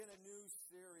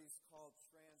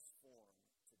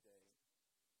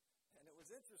And it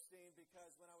was interesting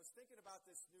because when I was thinking about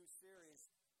this new series,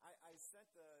 I sent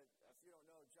if you don't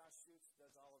know, Josh Schutz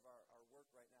does all of our work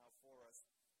right now for us.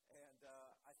 And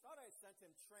I thought I sent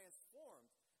him Transformed.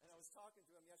 And I was talking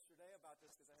to him yesterday about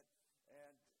this because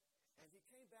and he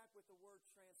came back with the word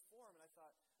transform. And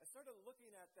I started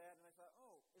looking at that and I thought,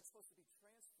 oh, it's supposed to be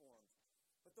transformed.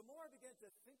 But the more I began to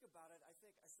think about it, I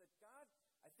said, God,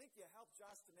 I think you helped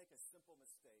Josh to make a simple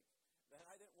mistake that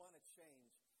I didn't want to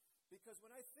change. Because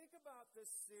when I think about this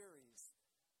series,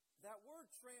 that word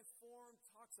transform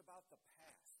talks about the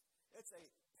past. It's a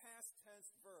past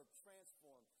tense verb,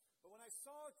 transform. But when I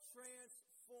saw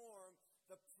transform,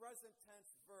 the present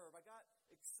tense verb, I got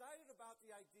excited about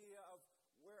the idea of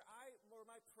where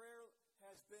my prayer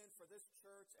has been for this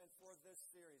church and for this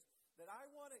series. That I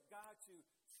wanted God to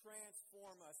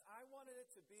transform us. I wanted it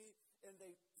to be in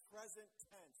the present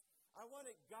tense. I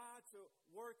wanted God to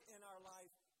work in our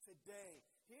life today.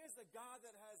 He is the God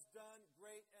that has done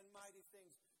great and mighty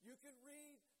things. You can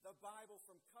read the Bible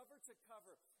from cover to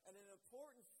cover, and an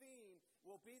important theme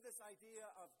will be this idea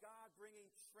of God bringing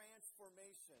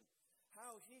transformation.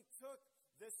 How He took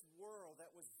this world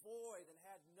that was void and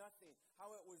had nothing,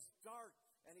 how it was dark,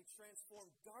 and He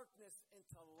transformed darkness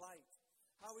into light.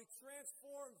 How He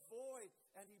transformed void,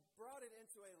 and He brought it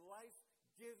into a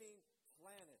life-giving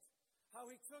planet. How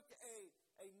He took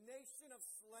a nation of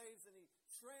slaves and He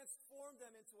transformed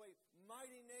them into a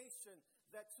mighty nation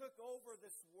that took over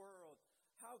this world.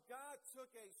 How God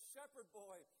took a shepherd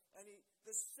boy and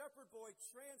this shepherd boy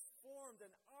transformed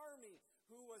an army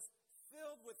who was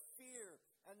filled with fear.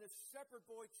 And this shepherd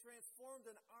boy transformed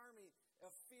an army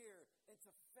of fear into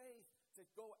faith to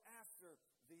go after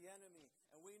the enemy.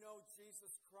 And we know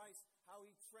Jesus Christ, how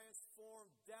He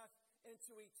transformed death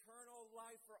into eternal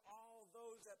life for all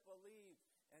those that believe.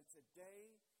 And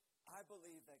today, I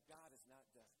believe that God is not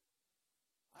done.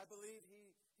 I believe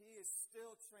He is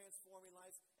still transforming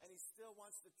lives, and He still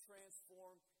wants to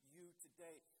transform you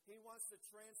today. He wants to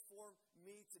transform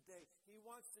me today. He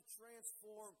wants to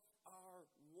transform our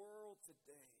world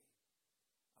today.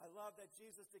 I love that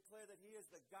Jesus declared that He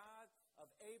is the God of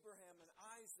Abraham and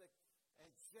Isaac and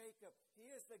Jacob.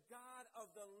 He is the God of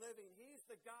the living. He's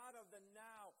the God of the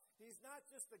now. He's not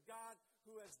just the God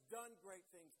who has done great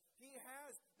things. He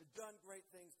has done great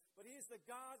things, but He's the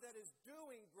God that is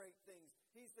doing great things.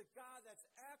 He's the God that's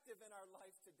active in our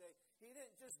life today. He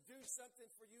didn't just do something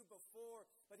for you before,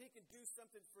 but He can do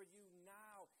something for you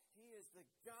now. He is the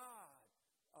God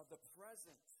of the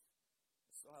present.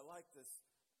 So I like this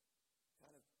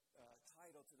kind of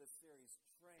title to this series,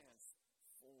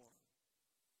 Transform.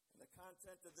 And the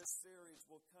content of this series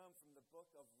will come from the book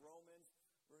of Romans.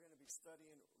 We're going to be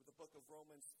studying the book of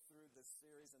Romans through this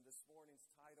series, and this morning's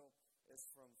title is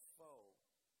From Foe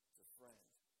to Friend.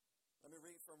 Let me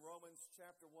read from Romans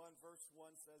chapter 1, verse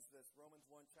 1 says this. Romans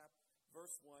 1,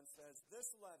 verse 1 says,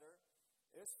 "This letter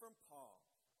is from Paul,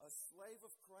 a slave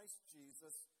of Christ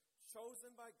Jesus,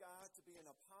 chosen by God to be an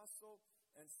apostle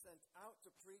and sent out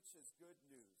to preach His good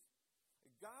news.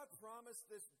 God promised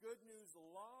this good news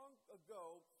long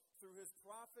ago through His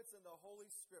prophets in the Holy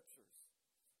Scriptures.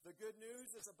 The good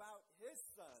news is about His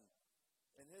Son.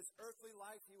 In His earthly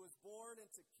life, He was born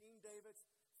into King David's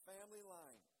family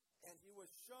line, and He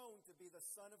was shown to be the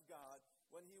Son of God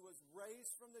when He was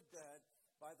raised from the dead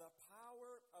by the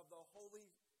power of the Holy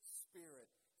Spirit.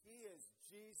 He is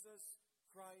Jesus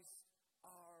Christ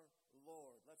our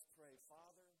Lord." Let's pray.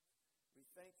 Father, we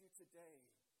thank You today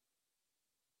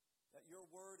that Your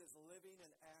word is living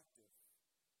and active,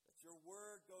 that Your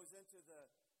word goes into the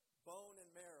bone and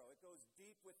marrow. It goes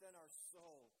deep within our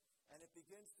soul, and it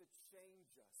begins to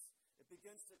change us. It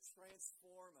begins to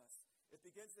transform us. It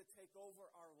begins to take over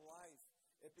our life.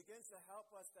 It begins to help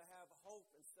us to have hope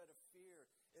instead of fear.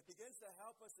 It begins to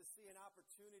help us to see an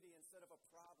opportunity instead of a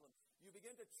problem. You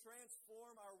begin to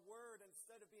transform our word.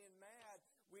 Instead of being mad,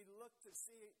 we look to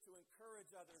see, to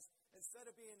encourage others. Instead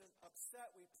of being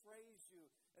upset, we praise You.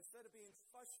 Instead of being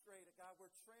frustrated, God, we're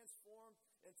transformed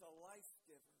into life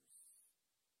givers.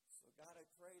 So God, I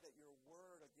pray that Your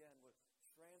word again would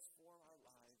transform our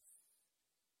lives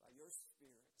by Your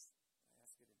Spirit. I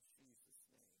ask it in Jesus'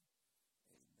 name.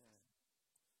 Amen.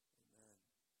 Amen.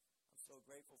 I'm so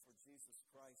grateful for Jesus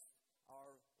Christ,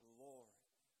 our Lord,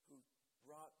 who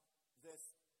brought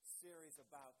this series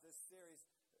about. This series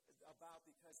about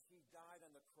because He died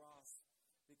on the cross.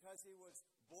 Because He was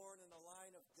born in the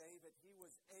line of David, He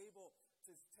was able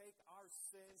to take our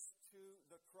sins to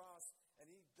the cross. And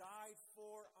He died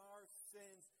for our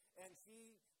sins. And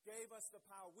He gave us the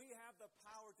power. We have the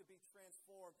power to be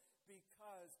transformed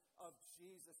because of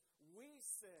Jesus. We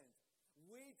sinned.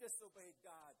 We disobeyed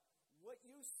God. What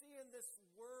you see in this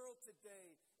world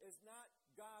today is not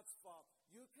God's fault.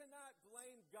 You cannot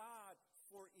blame God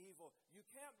for evil. You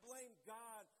can't blame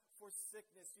God for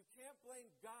sickness. You can't blame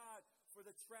God for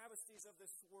the travesties of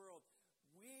this world.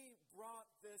 We brought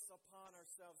this upon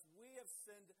ourselves. We have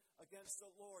sinned against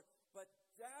the Lord. But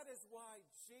that is why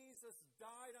Jesus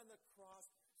died on the cross,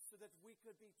 so that we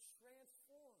could be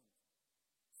transformed,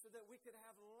 so that we could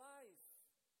have life,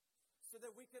 so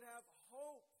that we could have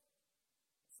hope.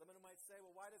 Someone might say,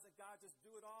 well, why doesn't God just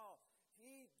do it all?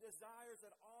 He desires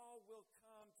that all will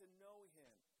come to know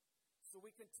Him. So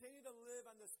we continue to live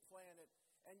on this planet.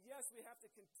 And yes, we have to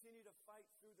continue to fight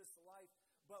through this life,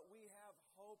 but we have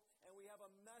hope and we have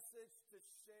a message to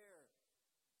share.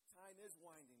 Time is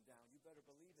winding down. You better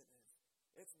believe it is.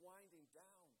 It's winding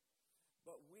down.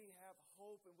 But we have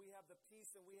hope and we have the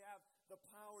peace and we have the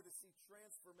power to see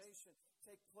transformation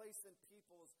take place in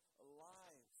people's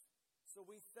lives. So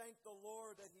we thank the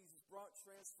Lord that He's brought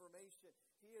transformation.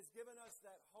 He has given us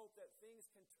that hope that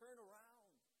things can turn around.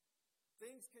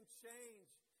 Things can change.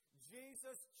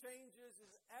 Jesus changes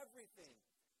everything.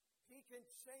 He can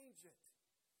change it.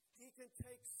 He can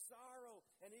take sorrow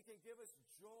and He can give us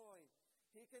joy.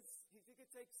 He can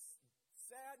take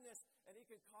sadness and He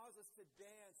can cause us to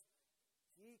dance.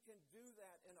 He can do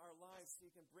that in our lives. He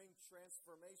can bring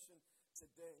transformation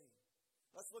today.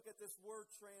 Let's look at this word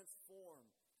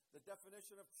transform. The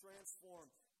definition of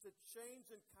transform: to change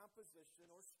in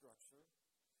composition or structure,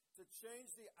 to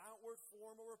change the outward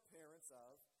form or appearance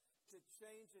of, to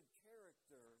change in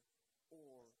character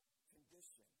or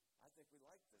condition. I think we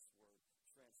like this word,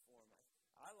 transform.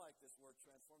 I like this word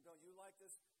transform. Don't you like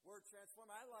this word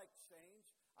transform? I like change.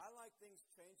 I like things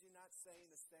changing, not staying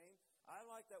the same. I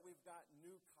like that we've got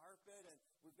new carpet and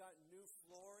we've got new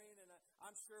flooring. And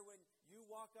I'm sure when you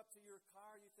walk up to your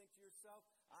car, you think to yourself,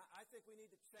 I think we need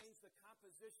to change the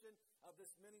composition of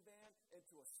this minivan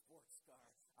into a sports car.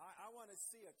 I want to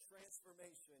see a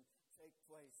transformation take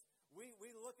place.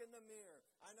 We look in the mirror.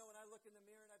 I know when I look in the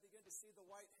mirror and I begin to see the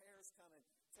white hairs coming,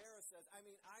 Tara says,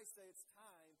 I say it's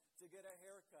time to get a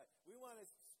haircut. We want to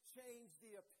change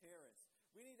the appearance.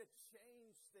 We need to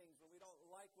change things when we don't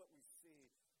like what we see.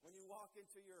 When you walk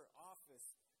into your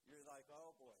office, you're like,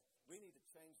 oh boy, we need to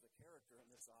change the character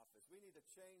in this office. We need to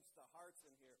change the hearts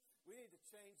in here. We need to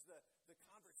change the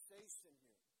conversation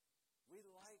here. We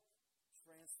like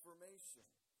transformation.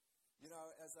 You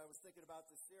know, as I was thinking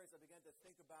about this series, I began to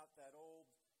think about that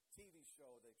old TV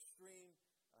show, the Extreme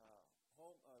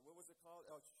what was it called?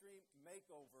 Extreme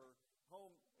Makeover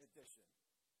Home Edition.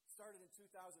 Started in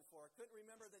 2004. I couldn't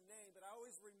remember the name, but I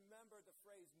always remembered the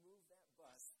phrase, move that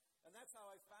bus. And that's how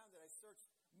I found it. I searched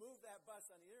move that bus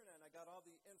on the internet, and I got all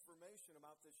the information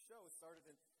about this show. It started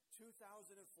in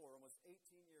 2004, almost 18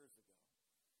 years ago.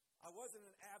 I wasn't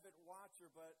an avid watcher,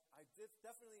 but I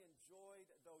definitely enjoyed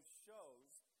those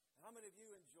shows. How many of you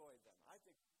enjoyed them? I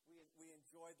think we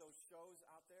enjoyed those shows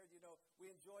out there. You know, we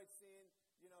enjoyed seeing,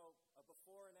 a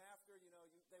before and after.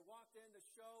 They walked in the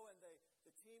show, and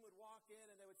the team would walk in,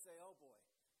 and they would say, oh, boy,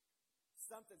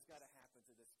 something's got to happen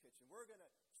to this kitchen. We're going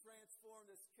to transform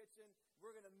this kitchen.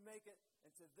 We're going to make it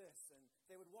into this. And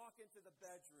they would walk into the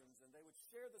bedrooms, and they would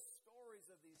share the stories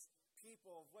of these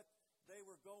people, of what they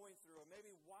were going through, or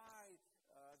maybe why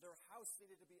their house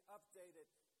needed to be updated.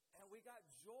 And we got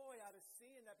joy out of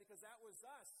seeing that, because that was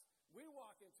us. We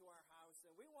walk into our house,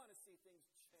 and we want to see things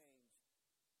change.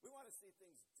 We want to see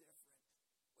things different.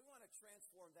 We want to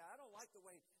transform that. I don't like the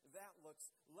way that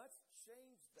looks. Let's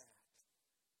change that.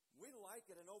 We like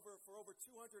it, and for over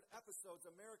 200 episodes,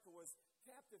 America was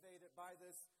captivated by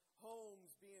this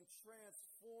homes being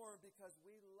transformed, because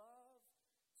we love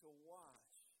to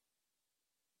watch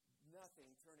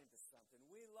nothing turn into something.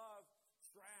 We love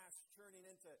trash turning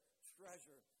into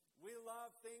treasure. We love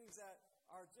things that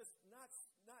are just not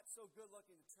so good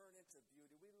looking to turn into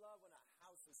beauty. We love when a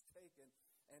house is taken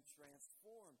and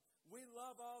transformed. We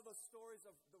love all the stories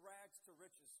of the rags to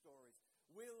riches stories.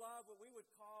 We love what we would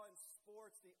call in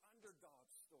sports the underdog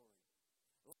story,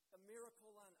 like the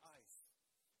Miracle on Ice,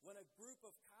 when a group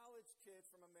of college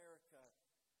kids from America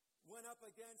went up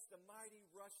against the mighty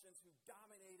Russians who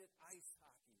dominated ice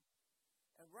hockey.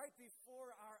 And right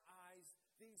before our eyes,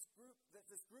 this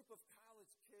group of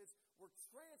college kids were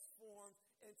transformed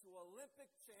into Olympic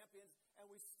champions, and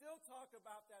we still talk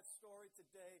about that story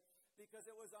today, because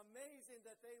it was amazing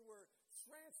that they were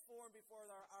transformed before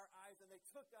our eyes, and they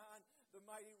took on the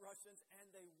mighty Russians, and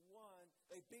they won.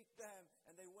 They beat them,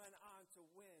 and they went on to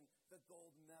win the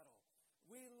gold medal.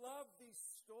 We love these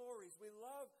stories. We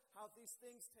love how these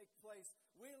things take place.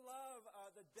 We love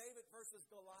the David versus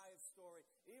Goliath story.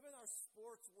 Even our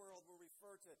sports world will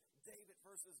refer to David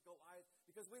versus Goliath,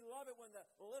 because we love love it when the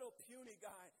little puny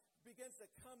guy begins to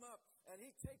come up and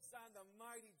he takes on the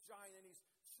mighty giant and he's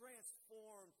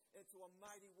transformed into a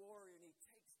mighty warrior and he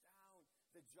takes down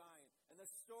the giant. And the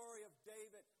story of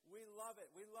David, we love it.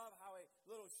 We love how a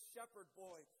little shepherd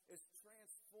boy is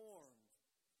transformed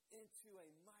into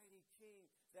a mighty king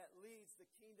that leads the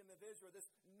kingdom of Israel. This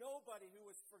nobody who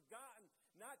was forgotten,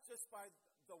 not just by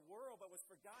the world, but was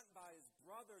forgotten by his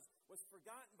brothers, was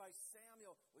forgotten by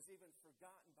Samuel, was even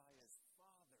forgotten by his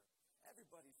father.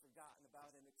 Everybody forgotten about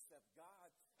him except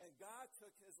God. And God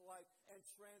took his life and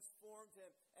transformed him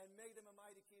and made him a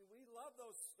mighty king. We love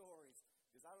those stories.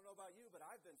 Because I don't know about you, but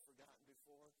I've been forgotten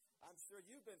before. I'm sure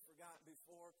you've been forgotten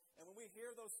before. And when we hear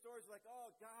those stories, we're like,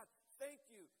 oh, God, thank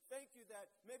you. Thank you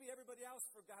that maybe everybody else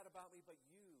forgot about me, but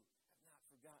you have not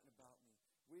forgotten about me.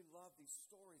 We love these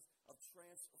stories of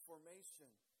transformation.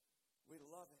 We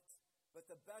love it. But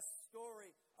the best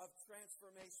story of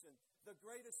transformation, the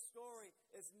greatest story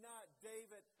is not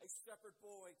David, a shepherd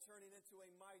boy, turning into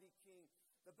a mighty king.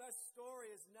 The best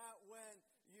story is not when,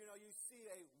 you see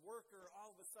a worker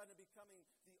all of a sudden becoming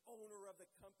the owner of the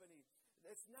company.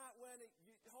 It's not when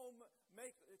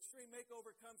extreme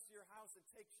makeover comes to your house and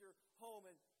takes your home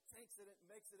and makes it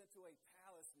into a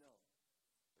palace. No.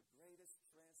 The greatest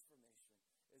transformation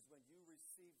is when you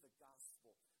receive the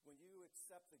gospel, when you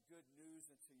accept the good news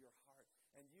into your heart,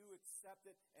 and you accept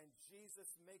it, and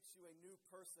Jesus makes you a new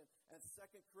person. And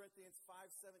 2 Corinthians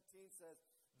 5:17 says,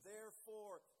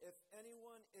 therefore, if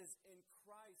anyone is in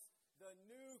Christ, the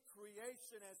new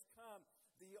creation has come.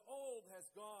 The old has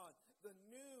gone. The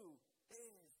new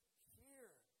is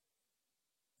here.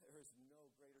 There is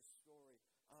no greater story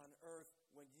on earth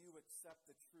when you accept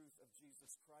the truth of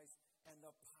Jesus Christ and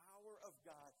the power of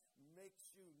God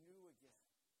makes you new again.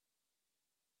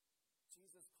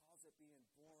 Jesus calls it being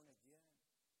born again.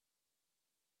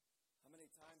 How many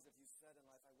times have you said in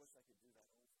life, I wish I could do that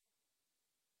over?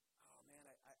 Oh man,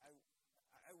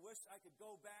 I wish I could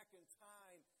go back in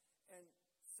time and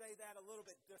say that a little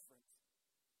bit different.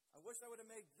 I wish I would have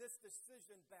made this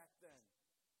decision back then.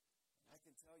 And I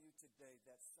can tell you today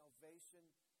that salvation,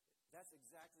 that's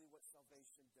exactly what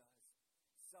salvation does.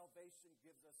 Salvation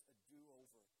gives us a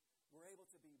do-over. We're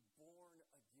able to be born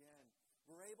again.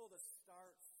 We're able to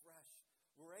start fresh.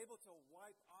 We're able to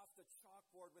wipe off the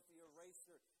chalkboard with the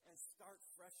eraser and start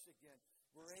fresh again.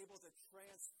 We're able to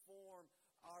transform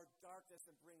our darkness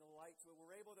and bring light to it.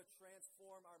 We're able to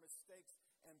transform our mistakes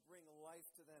and bring life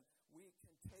to them. We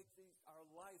can take our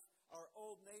life, our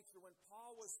old nature. When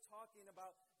Paul was talking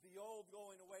about the old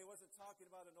going away, he wasn't talking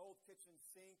about an old kitchen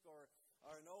sink or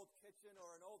an old kitchen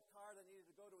or an old car that needed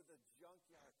to go to the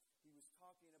junkyard. He was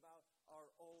talking about our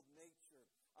old nature.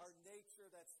 Our nature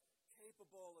that's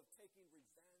capable of taking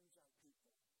revenge on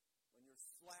people. When you're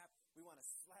slapped, we want to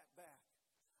slap back.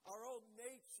 Our old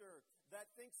nature that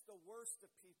thinks the worst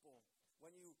of people.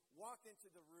 When you walk into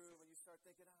the room and you start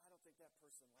thinking, I don't think that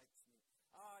person likes me.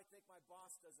 I think my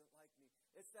boss doesn't like me.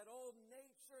 It's that old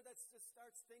nature that just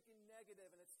starts thinking negative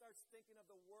and it starts thinking of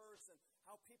the worst and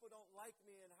how people don't like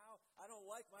me and how I don't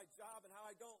like my job and how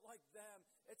I don't like them.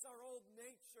 It's our old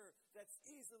nature that's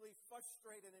easily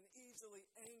frustrated and easily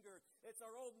angered. It's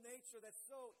our old nature that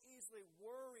so easily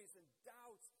worries and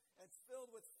doubts and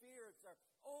filled with fear. It's our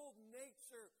old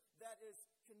nature that is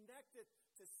connected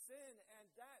to sin, and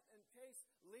that, in case,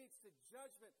 leads to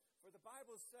judgment. For the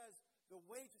Bible says the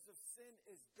wages of sin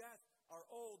is death. Our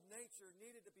old nature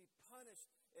needed to be punished.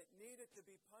 It needed to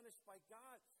be punished by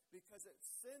God because it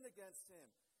sinned against Him.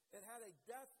 It had a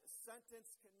death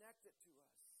sentence connected to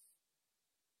us.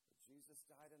 But Jesus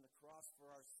died on the cross for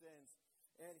our sins,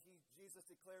 and Jesus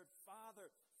declared,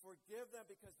 Father, forgive them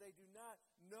because they do not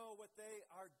know what they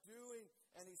are doing.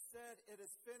 And He said, it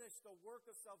is finished. The work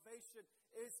of salvation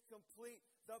is complete.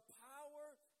 The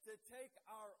power to take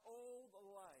our old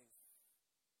life,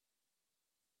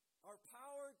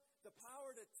 the power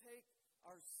to take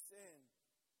our sin,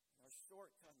 and our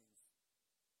shortcomings,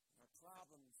 and our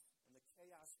problems, and the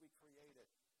chaos we created,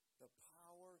 the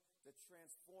power to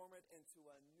transform it into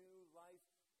a new life,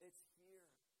 it's here.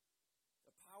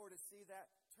 The power to see that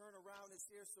turn around is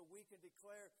here so we can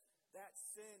declare that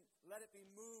sin, let it be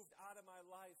moved out of my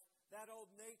life. That old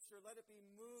nature, let it be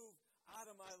moved out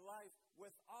of my life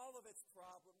with all of its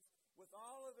problems, with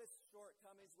all of its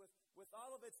shortcomings, with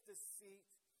all of its deceit,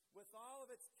 with all of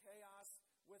its chaos,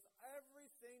 with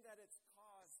everything that it's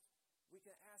caused. We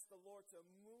can ask the Lord to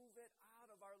move it out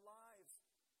of our lives.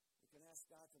 We can ask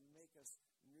God to make us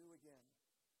new again.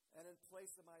 And in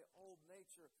place of my old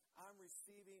nature, I'm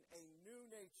receiving a new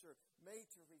nature made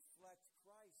to reflect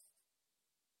Christ,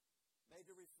 made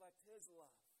to reflect His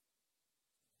love,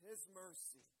 His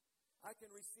mercy. I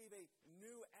can receive a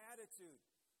new attitude.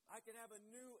 I can have a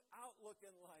new outlook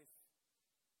in life.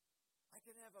 I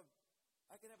can have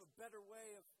a better way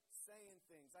of saying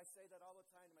things. I say that all the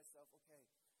time to myself. Okay,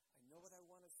 I know what I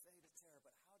want to say to Tara,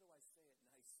 but how do I say it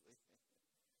nicely?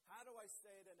 How do I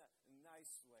say it in a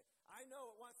nice way? I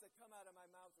know it wants to come out of my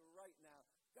mouth right now.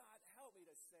 God, help me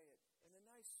to say it in a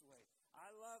nice way.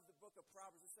 I love the book of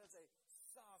Proverbs. It says a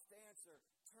soft answer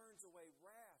turns away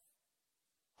wrath.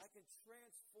 I can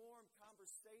transform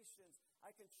conversations.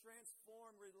 I can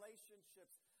transform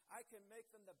relationships. I can make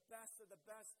them the best of the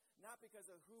best, not because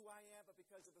of who I am, but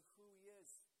because of who He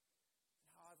is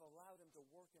and how I've allowed Him to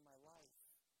work in my life.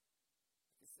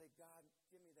 I can say, God,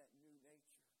 give me that new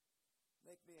nature.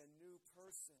 Make me a new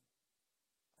person.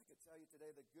 I can tell you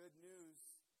today the good news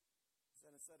is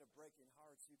that instead of breaking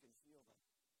hearts, you can heal them.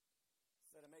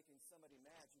 Instead of making somebody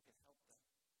mad, you can help them.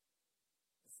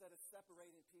 Instead of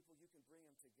separating people, you can bring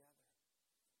them together.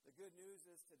 The good news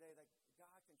is today that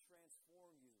God can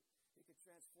transform you. He can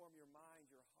transform your mind,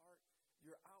 your heart,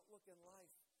 your outlook in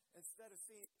life. Instead of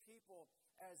seeing people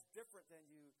as different than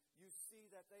you, you see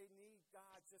that they need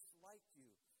God just like you.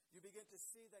 You begin to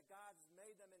see that God has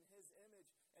made them in His image,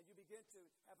 and you begin to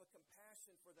have a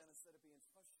compassion for them instead of being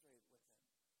frustrated with them.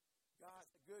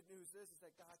 The good news is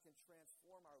that God can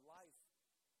transform our life.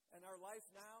 And our life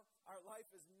now, our life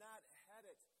is not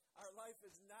headed. Our life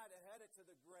is not headed to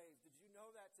the grave. Did you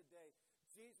know that today?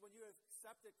 Jesus, when you have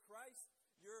accepted Christ,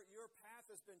 your path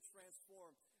has been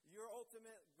transformed. Your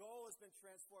ultimate goal has been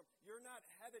transformed. You're not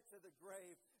headed to the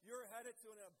grave. You're headed to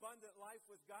an abundant life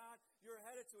with God. You're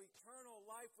headed to eternal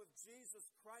life with Jesus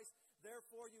Christ.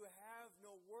 Therefore, you have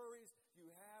no worries. You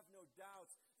have no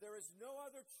doubts. There is no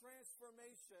other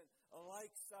transformation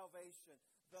like salvation.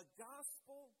 The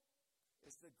gospel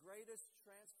is the greatest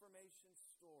transformation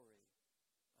story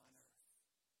on earth.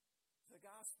 The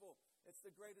gospel, it's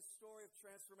the greatest story of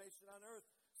transformation on earth.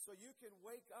 So you can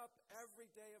wake up every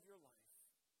day of your life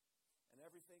and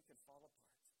everything can fall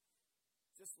apart.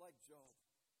 Just like Job.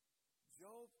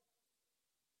 Job,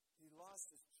 he lost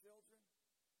his children.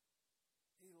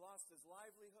 He lost his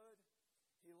livelihood.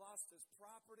 He lost his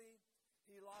property.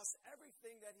 He lost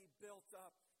everything that he built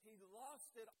up. He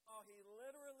lost it all. He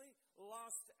literally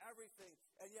lost everything.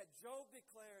 And yet Job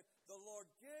declared, the Lord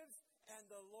gives and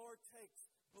the Lord takes.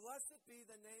 Blessed be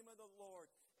the name of the Lord.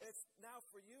 It's now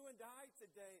for you and I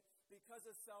today, because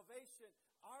of salvation,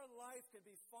 our life can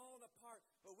be fallen apart,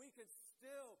 but we can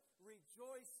still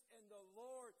rejoice in the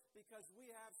Lord because we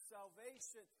have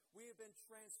salvation. We have been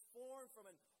transformed from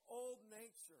an old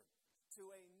nature to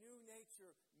a new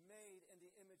nature made in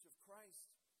the image of Christ.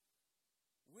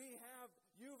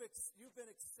 You've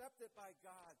been accepted by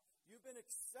God. You've been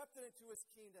accepted into His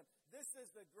kingdom. This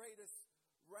is the greatest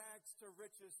rags to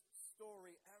riches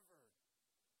story ever.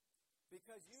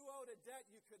 Because you owed a debt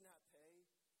you could not pay.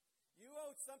 You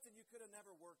owed something you could have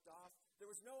never worked off. There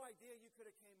was no idea you could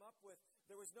have came up with.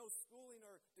 There was no schooling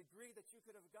or degree that you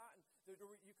could have gotten, that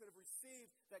you could have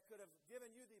received, that could have given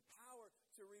you the power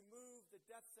to remove the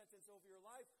death sentence over your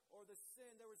life or the sin.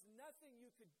 There was nothing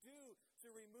you could do to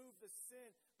remove the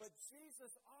sin. But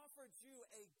Jesus offered you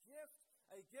a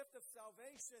gift of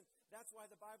salvation. That's why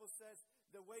the Bible says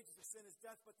the wages of sin is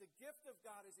death, but the gift of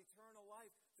God is eternal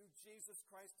life through Jesus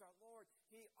Christ our Lord.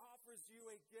 He offers you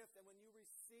a gift, and when you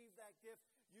receive that gift,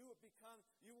 you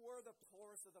were the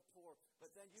poorest of the poor,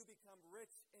 but then you become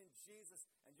rich in Jesus,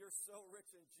 and you're so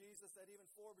rich in Jesus that even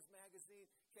Forbes magazine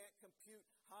can't compute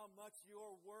how much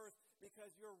you're worth,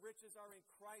 because your riches are in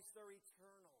Christ. They're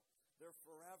eternal. They're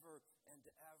forever and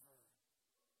ever.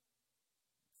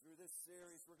 Through this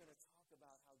series, we're going to talk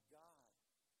about how God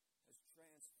has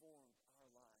transformed our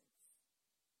lives.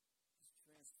 He's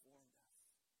transformed us.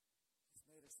 He's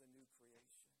made us a new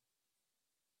creation.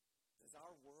 Does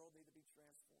our world need to be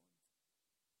transformed?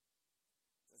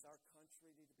 Does our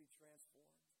country need to be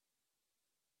transformed?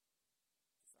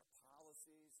 Does our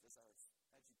policies, does our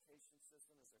education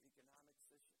system, does our economic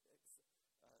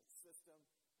system,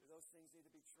 do those things need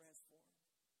to be transformed?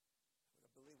 I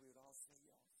would believe we would all say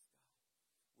yes, God.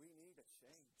 We need a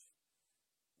change.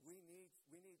 We need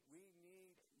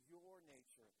your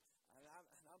nature. And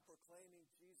I'm proclaiming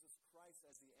Jesus Christ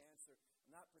as the answer.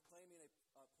 I'm not proclaiming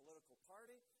a political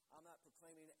party. I'm not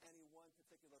proclaiming any one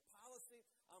particular policy.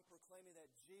 I'm proclaiming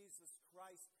that Jesus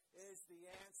Christ is the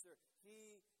answer.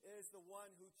 He is the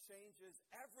one who changes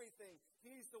everything.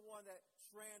 He's the one that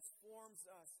transforms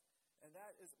us. And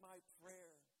that is my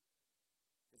prayer.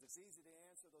 Because it's easy to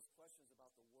answer those questions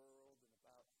about the world and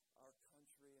about our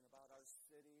country and about our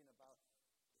city and about the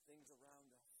things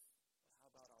around us. But how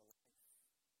about our life?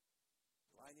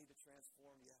 Do I need to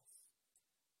transform? Yes.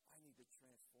 I need to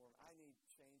transform. I need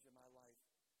change in my life.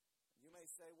 You may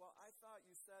say, well, I thought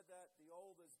you said that the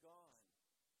old is gone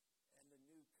and the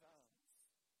new comes.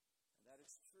 And that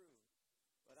is true.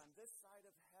 But on this side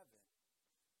of heaven,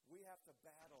 we have to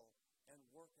battle and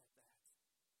work at that.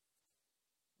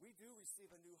 We do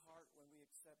receive a new heart when we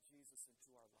accept Jesus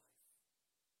into our life.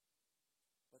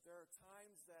 But there are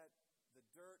times that the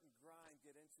dirt and grime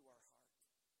get into our heart.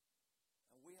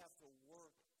 And we have to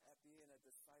work at being a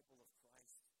disciple of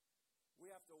Christ. We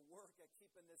have to work at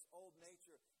keeping this old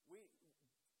nature.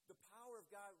 The power of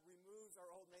God removes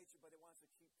our old nature, but it wants to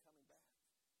keep coming back.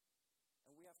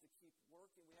 And we have to keep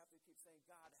working. We have to keep saying,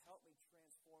 God, help me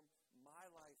transform my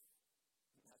life.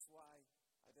 And that's why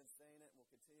I've been saying it and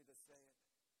will continue to say it.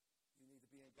 You need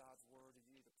to be in God's Word and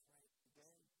you need to pray every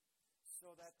day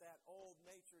so that old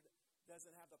nature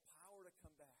doesn't have the power to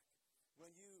come back.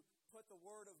 When you put the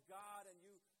Word of God and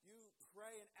you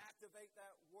pray and activate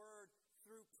that Word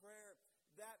through prayer,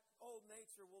 that old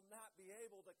nature will not be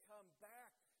able to come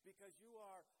back because you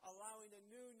are allowing a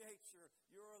new nature.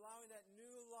 You're allowing that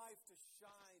new life to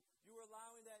shine. You're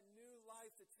allowing that new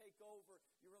life to take over.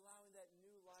 You're allowing that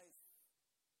new life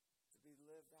to be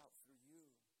lived out through you.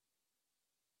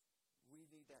 We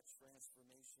need that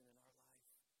transformation in our life.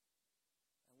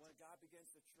 And when God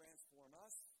begins to transform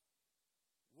us,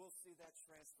 we'll see that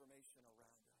transformation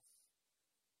around us.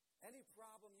 Any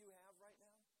problem you have right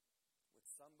now with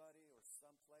somebody or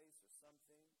someplace or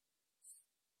something,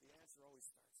 the answer always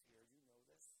starts here. You know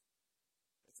this.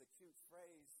 It's a cute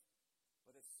phrase,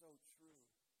 but it's so true.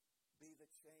 Be the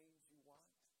change you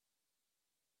want.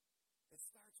 It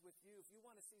starts with you. If you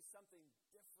want to see something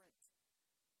different,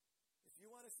 if you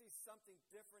want to see something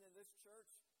different in this church,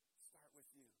 start with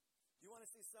you. If you want to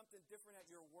see something different at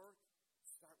your work,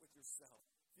 start with yourself.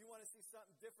 If you want to see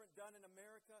something different done in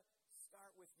America,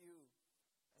 start with you.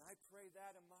 And I pray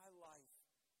that in my life.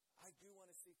 I do want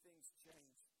to see things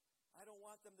change. I don't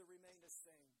want them to remain the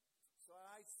same. So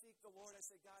I seek the Lord. I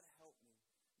say, God, help me.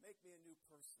 Make me a new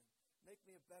person. Make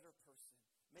me a better person.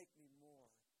 Make me more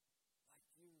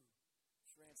like you.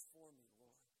 Transform me,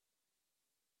 Lord.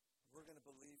 We're going to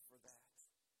believe for that.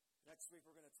 Next week,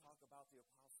 we're going to talk about the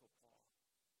Apostle Paul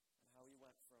and how he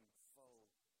went from foe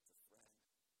to friend.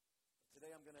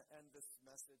 Today, I'm going to end this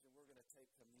message, and we're going to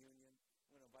take communion.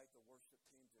 I'm going to invite the worship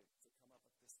team to come up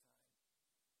at this time.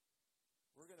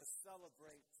 We're going to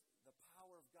celebrate the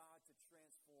power of God to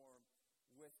transform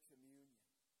with communion.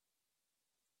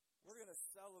 We're going to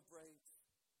celebrate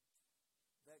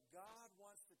that God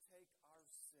wants to take our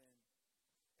sin.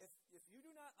 If you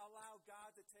do not allow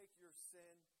God to take your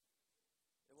sin,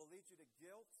 it will lead you to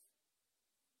guilt.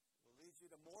 It will lead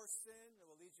you to more sin. It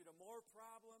will lead you to more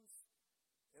problems.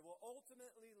 It will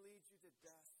ultimately lead you to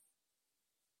death.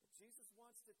 But Jesus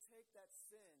wants to take that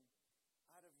sin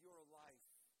out of your life.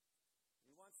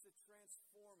 He wants to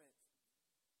transform it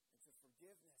into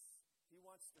forgiveness. He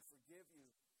wants to forgive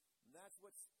you. And that's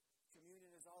what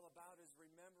communion is all about, is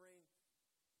remembering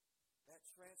that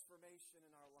transformation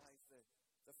in our life, the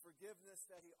forgiveness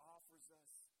that he offers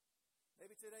us.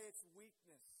 Maybe today it's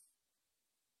weakness.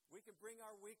 We can bring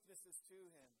our weaknesses to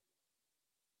him.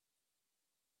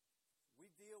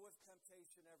 We deal with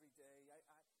temptation every day.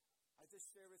 I just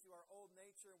shared with you our old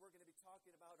nature, and we're going to be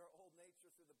talking about our old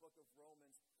nature through the book of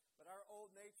Romans. But our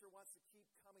old nature wants to keep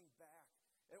coming back.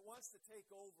 It wants to take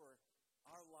over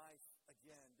our life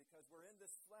again because we're in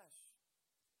this flesh.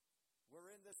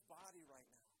 We're in this body right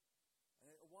now. And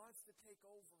it wants to take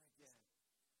over again.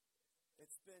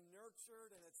 It's been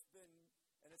nurtured and it's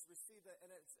received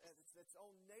its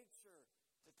own nature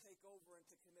to take over and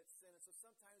to commit sin. And so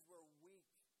sometimes we're weak.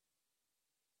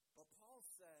 But Paul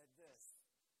said this.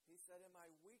 He said, in my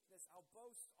weakness, I'll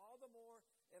boast all the more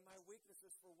in my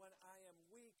weaknesses, for when I am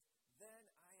weak, then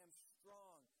I am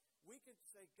strong. We could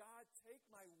say, God, take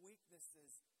my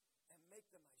weaknesses and make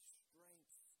them my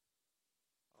strength,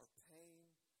 our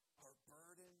pain, our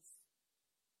burdens.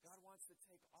 God wants to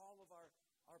take all of our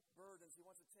burdens. He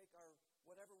wants to take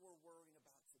whatever we're worrying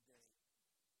about today.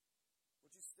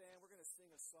 Would you stand? We're going to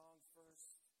sing a song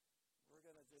first. We're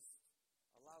going to just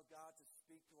allow God to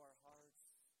speak to our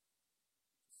hearts,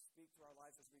 speak to our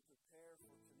lives as we prepare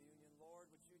for communion. Lord,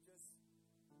 would you just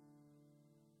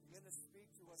begin to speak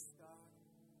to us, God?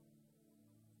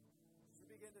 Would you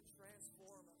begin to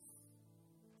transform us?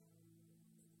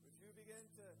 Would you begin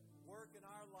to work in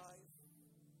our life?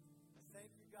 I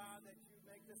thank you, God, that you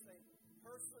make this a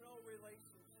personal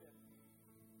relationship.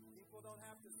 People don't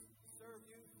have to serve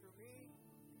you through me.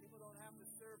 People don't have to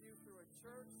serve you through a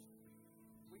church.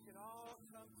 We can all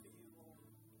come to you, Lord.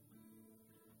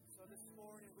 So this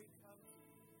morning we come to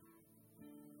you.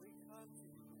 We come to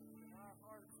you in our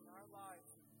hearts and our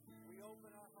lives. We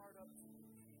open our heart up to you.